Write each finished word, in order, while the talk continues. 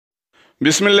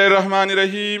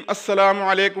बिस्मिल्लाहिर्रहमानिर्रहीम अस्सलामु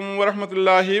अलैकुम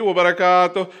वरहमतुल्लाहि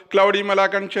वबरकातुह। क्लाउडी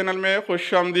मलाकंड चैनल में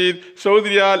खुश आमदीद। सऊदी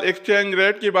रियाल एक्सचेंज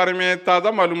रेट के बारे में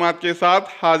ताज़ा मालूमात के साथ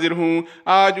हाजिर हूँ।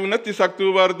 आज 29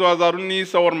 अक्टूबर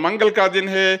 2019 और मंगल का दिन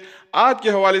है। आज के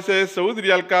हवाले से सऊदी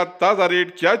रियाल का ताज़ा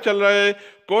रेट क्या चल रहा है,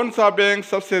 कौन सा बैंक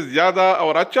सबसे ज़्यादा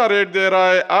और अच्छा रेट दे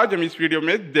रहा है, आज हम इस वीडियो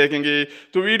में देखेंगे।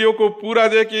 तो वीडियो को पूरा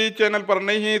देखिए। चैनल पर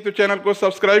नहीं है तो चैनल को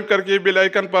सब्सक्राइब करके बेल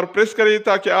आइकन पर प्रेस करिए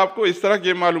ताकि आपको इस तरह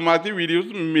के मालूमाती वीडियोस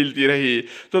मिलती रही।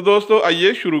 तो दोस्तों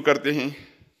आइए शुरू करते हैं।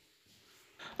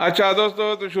 अच्छा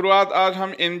दोस्तों, तो शुरुआत आज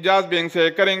हम enjaz बैंक से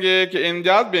करेंगे कि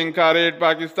enjaz बैंक का रेट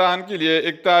पाकिस्तान के लिए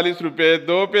 41 रुपये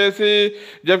 2 पैसे,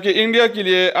 जबकि इंडिया के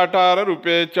लिए 18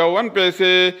 रुपये 54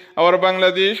 पैसे और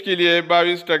बांग्लादेश के लिए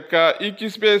 22 टका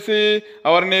 21 पैसे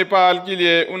और नेपाल के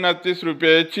लिए 29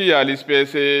 रुपये 46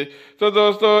 पैसे। तो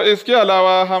दोस्तों इसके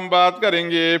अलावा हम बात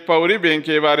करेंगे पौरी बैंक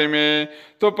के बारे में।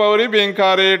 तो पौरी बैंक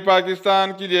का रेट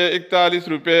पाकिस्तान के लिए 41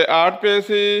 रुपये 8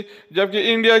 पैसे, जबकि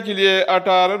इंडिया के लिए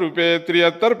 18 रुपये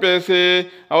 73 पैसे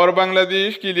और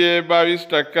बांग्लादेश के लिए 22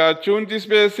 टका 34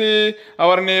 पैसे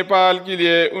और नेपाल के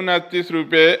लिए 29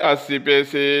 रुपये 80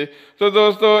 पैसे। तो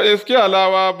दोस्तों इसके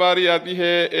अलावा बारी आती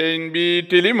है एनबी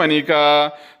टेली मनी का।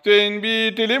 तो एनबी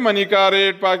टेली मनी का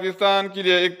रेट पाकिस्तान के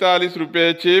लिए 41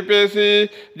 रुपये 6 पैसे,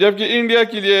 जबकि इंडिया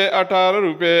के लिए 18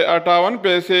 रुपये 58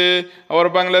 पैसे और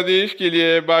बांग्लादेश के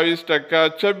लिए 22 टका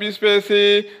 26 पैसे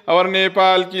और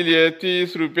नेपाल के लिए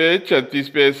 30 रुपये 36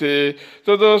 पैसे।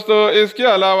 तो दोस्तों इसके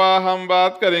अलावा हम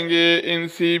बात करेंगे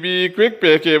एनसीबी क्विक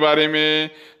पे के बारे में।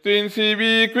 तो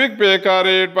एनसीबी क्विक पे का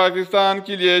रेट पाकिस्तान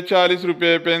के लिए 40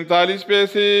 रुपये 45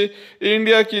 पैसे,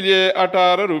 इंडिया के लिए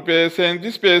 18 रुपये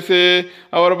 37 पैसे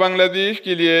और बांग्लादेश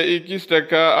के लिए 21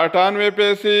 टका 98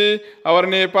 पैसे और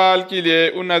नेपाल के लिए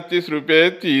 29 रुपये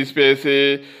 30 पैसे।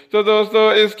 तो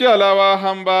दोस्तों इसके अलावा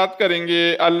हम बात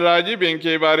करेंगे अल राजी बैंक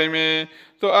के बारे में।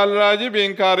 तो अल राजी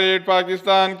बैंक का रेट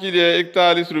पाकिस्तान के लिए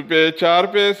 41 रुपये 4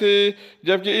 पैसे,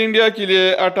 जबकि इंडिया के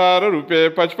लिए 18 रुपये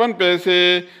 55 पैसे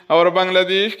और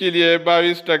बांग्लादेश के लिए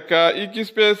 22 टका 21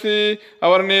 पैसे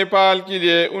और नेपाल के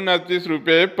लिए 29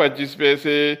 रुपये 25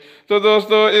 पैसे। तो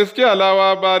दोस्तों इसके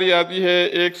अलावा बारी आती है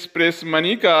एक्सप्रेस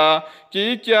मनी का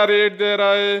कि क्या रेट दे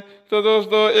रहा है। तो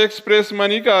दोस्तों एक्सप्रेस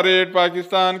मनी का रेट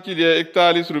पाकिस्तान के लिए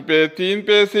 41 रुपये 3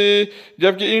 पैसे,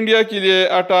 जबकि इंडिया के लिए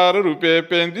 18 रुपये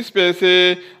 35 पैसे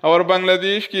और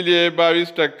बांग्लादेश के लिए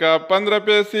 22 टका 15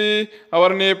 पैसे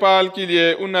और नेपाल के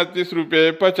लिए 29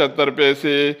 रुपये 75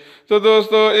 पैसे। तो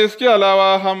दोस्तों इसके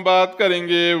अलावा हम बात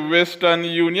करेंगे वेस्टर्न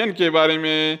यूनियन के बारे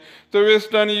में। तो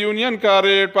वेस्टर्न यूनियन का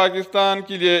रेट पाकिस्तान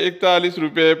के लिए 41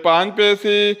 रुपये 5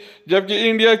 पैसे, जबकि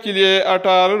इंडिया के लिए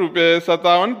 18 रुपये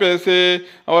 57 पैसे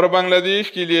और बांग्लादेश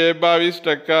के लिए 22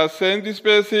 टका 37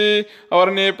 पैसे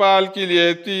और नेपाल के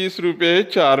लिए 30 रुपये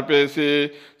 4 पैसे।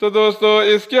 तो दोस्तों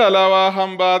इसके अलावा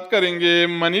हम बात करेंगे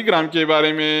मनीग्राम के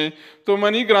बारे में। तो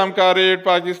मनीग्राम का रेट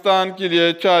पाकिस्तान के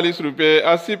लिए 40 रुपये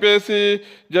 80 पैसे,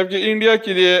 जबकि इंडिया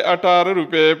के लिए 18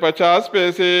 रुपये 50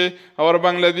 पैसे और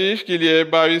बांग्लादेश के लिए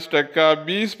 22 टका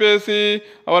 20 पैसे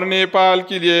और नेपाल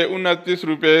के लिए 29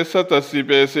 रुपये 87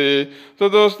 पैसे। तो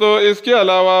दोस्तों इसके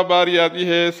अलावा बारी आती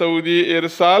है सऊदी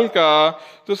इरसाल का।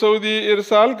 तो सऊदी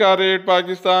इरसाल का रेट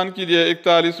पाकिस्तान के लिए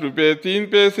 41 रुपये 3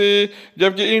 पैसे,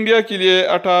 जबकि इंडिया के लिए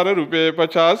 18 रुपये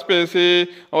 50 पैसे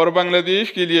और बांग्लादेश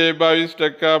के लिए 22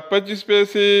 टका 25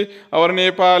 पैसे और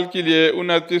नेपाल के लिए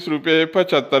 29 रुपये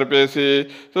 75 पैसे।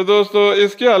 तो दोस्तों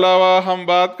इसके अलावा हम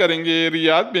बात करेंगे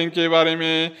रियाद बैंक के बारे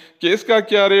में कि इसका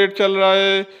क्या रेट चल रहा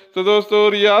है। तो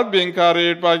दोस्तों रियाद बैंक का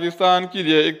रेट पाकिस्तान के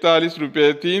लिए 41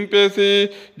 रुपये 3 पैसे,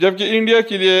 जबकि इंडिया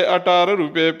के लिए 18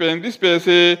 रुपये 35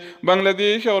 पैसे,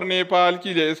 बांग्लादेश और नेपाल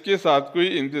के लिए इसके साथ कोई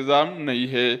इंतज़ाम नहीं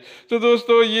है। तो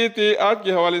दोस्तों ये थे आज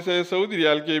के हवाले से सऊदी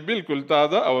रियाल के बिल्कुल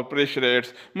ताज़ा और फ्रेश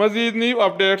रेट्स। मज़ीद न्यू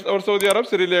अपडेट्स और सऊदी अरब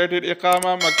से रिलेटेड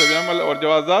इकामा, मकतब अमल और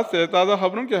जवाज़ात से ताज़ा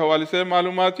खबरों के हवाले से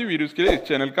मालूमाती वीडियोज़ के लिए इस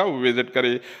चैनल का विजिट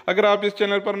करें। अगर आप इस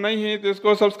चैनल पर नहीं हैं तो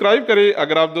इसको सब्सक्राइब करें।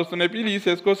 अगर आप दोस्तों ने प्लीज़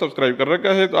इसको सब्सक्राइब कर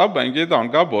रखा है तो आप भाई के तो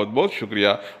उनका बहुत बहुत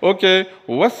शुक्रिया। ओके,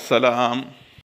 वस्सलाम।